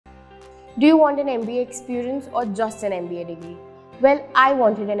Do you want an MBA experience or just an MBA degree? Well, I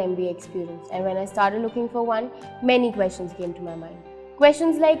wanted an MBA experience, and when I started looking for one, many questions came to my mind.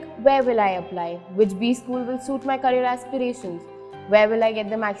 Questions like, where will I apply? Which B school will suit my career aspirations? Where will I get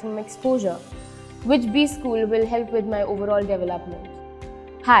the maximum exposure? Which B school will help with my overall development?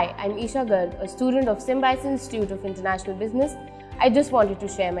 Hi, I'm Isha Garg, a student of SIIB Institute of International Business. I just wanted to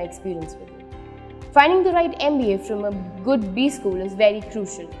share my experience with you. Finding the right MBA from a good B school is very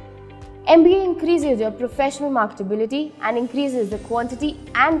crucial. MBA increases your professional marketability and increases the quantity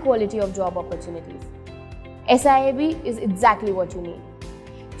and quality of job opportunities. SIIB is exactly what you need.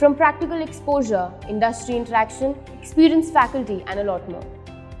 From practical exposure, industry interaction, experienced faculty, and a lot more.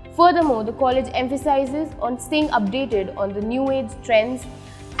 Furthermore, the college emphasizes on staying updated on the new age trends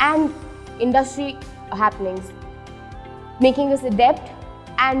and industry happenings, making us adept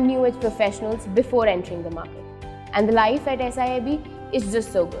and new age professionals before entering the market. And the life at SIIB is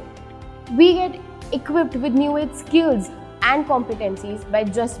just so good. We get equipped with new age skills and competencies by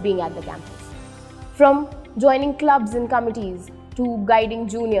just being at the campus. From joining clubs and committees, to guiding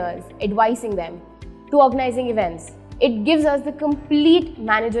juniors, advising them, to organizing events, it gives us the complete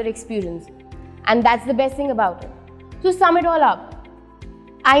manager experience, and that's the best thing about it. To sum it all up,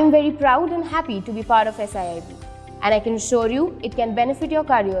 I am very proud and happy to be part of SIIB, and I can assure you it can benefit your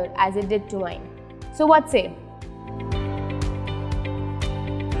career as it did to mine. So what say?